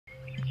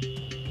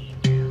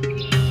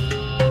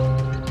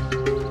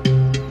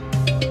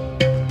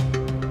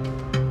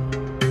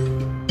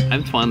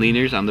I'm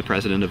Leaners. I'm the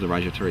president of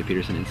the Tory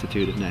Peterson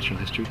Institute of Natural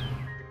History.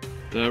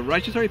 The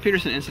Tory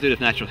Peterson Institute of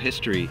Natural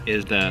History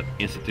is the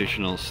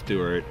institutional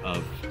steward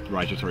of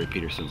Tory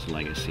Peterson's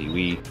legacy.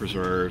 We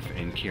preserve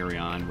and carry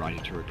on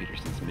Tory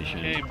Peterson's mission.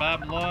 Okay,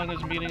 Bob Long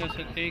is meeting us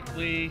at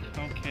Akeley.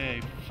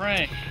 Okay,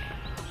 Frank.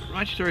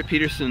 Tory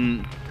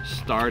Peterson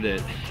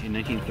started in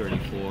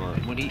 1934.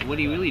 What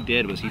he really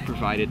did was he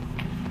provided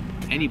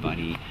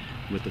anybody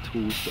with the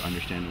tools to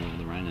understand the world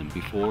around him.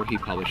 Before he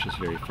published his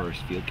very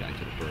first field guide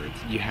to the birds,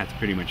 you had to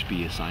pretty much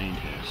be a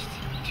scientist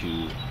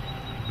to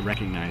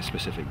recognize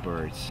specific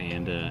birds.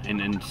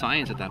 And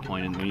science at that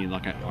point, and when you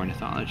look at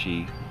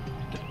ornithology,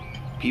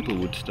 people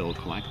would still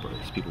collect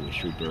birds. People would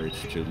shoot birds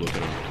to look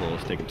at them up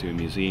close, take them to a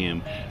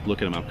museum,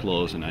 look at them up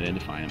close, and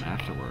identify them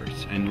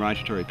afterwards. And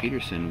Tory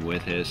Peterson,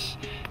 with his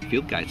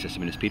field guide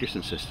system and his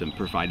Peterson system,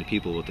 provided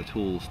people with the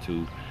tools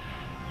to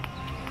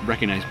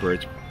recognize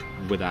birds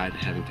without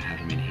having to have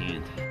them in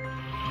hand.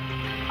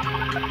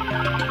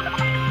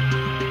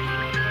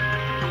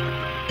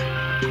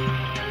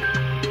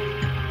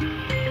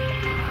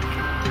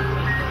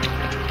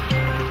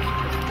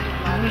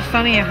 It was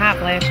sunny and hot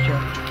last year,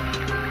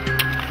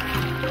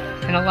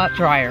 and a lot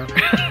drier.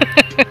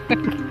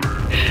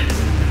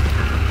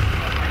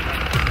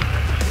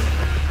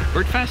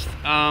 Birdfest,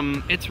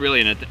 it's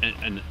really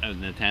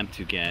an attempt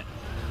to get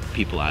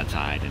people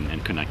outside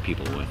and connect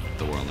people with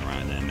the world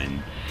around them.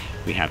 And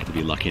we happen to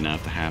be lucky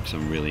enough to have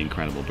some really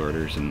incredible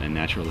birders and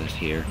naturalists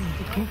here.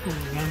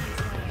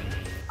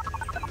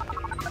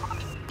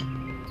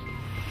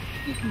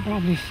 You can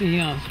probably see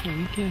us, but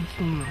we can't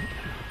see them.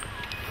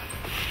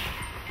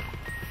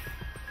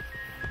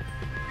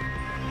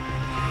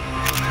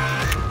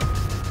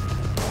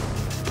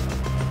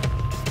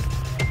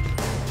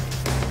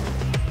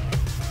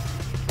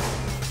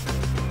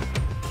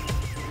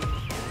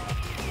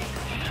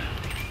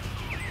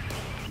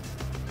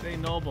 Stay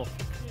noble.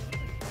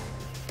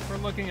 We're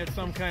looking at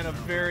some kind of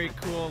very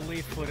cool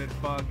leaf-footed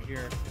bug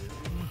here.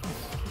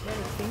 Is that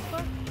a stink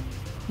bug?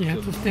 Yeah,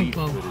 it's a stink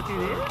bug. It is?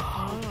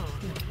 Oh.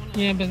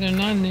 Yeah, but they're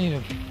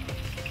non-native.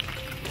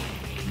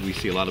 We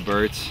see a lot of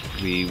birds.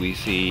 We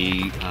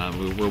see,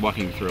 we're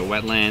walking through a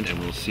wetland, and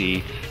we'll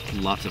see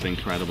lots of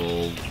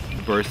incredible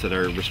birds that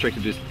are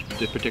restricted to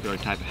this particular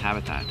type of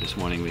habitat. This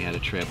morning we had a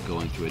trip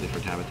going through a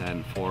different habitat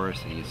in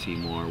forest, and you see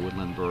more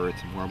woodland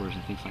birds and warblers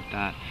and things like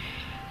that.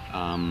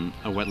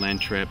 A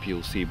wetland trip,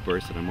 you'll see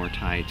birds that are more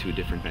tied to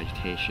different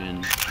vegetation.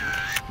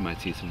 You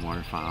might see some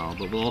waterfowl,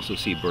 but we'll also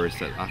see birds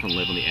that often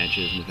live on the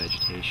edges of the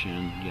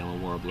vegetation, yellow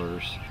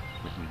warblers,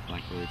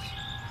 blackbirds.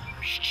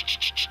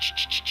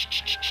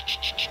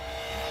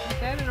 Is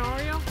that an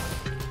oriole?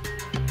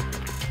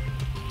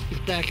 He's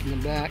back in the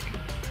back.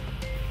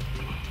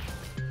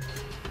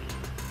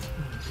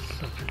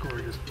 Such a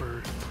gorgeous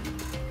bird.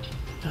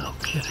 No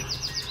kidding.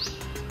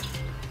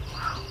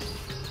 Wow.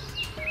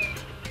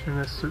 And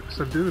this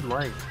subdued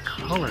light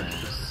colors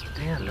just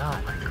stand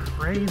out like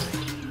crazy.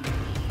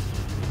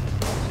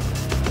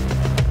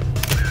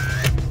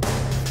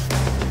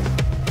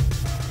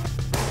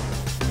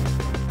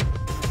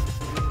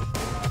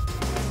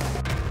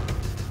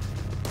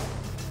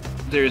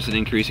 There's an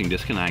increasing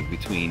disconnect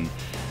between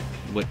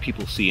what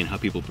people see and how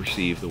people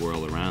perceive the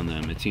world around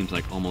them. It seems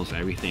like almost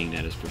everything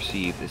that is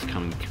perceived is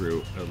coming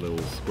through a little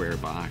square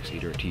box,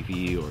 either a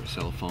TV or a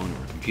cell phone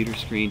or a computer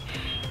screen,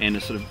 and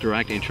a sort of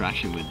direct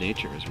interaction with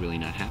nature is really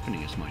not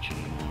happening as much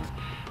anymore.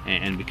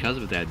 And because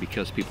of that,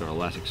 because people are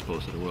less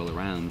exposed to the world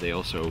around them, they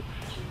also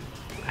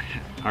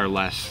are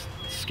less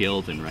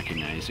skilled in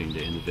recognizing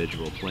the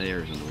individual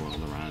players in the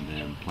world around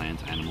them,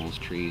 plants, animals,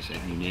 trees,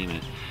 and you name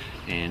it.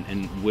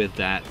 And with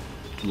that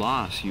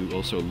loss, you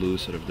also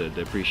lose sort of the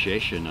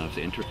appreciation of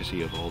the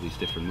intricacy of all these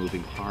different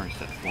moving parts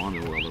that form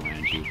the world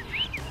around you.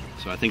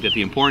 So I think that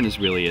the importance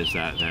really is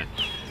that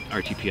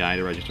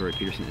RTPI, the Tory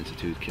Peterson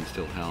Institute, can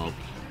still help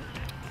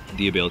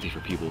the ability for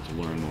people to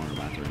learn more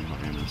about their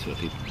environment so that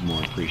they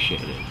more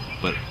appreciate it,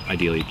 but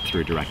ideally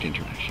through direct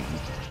interaction.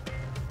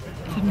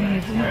 It's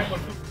amazing.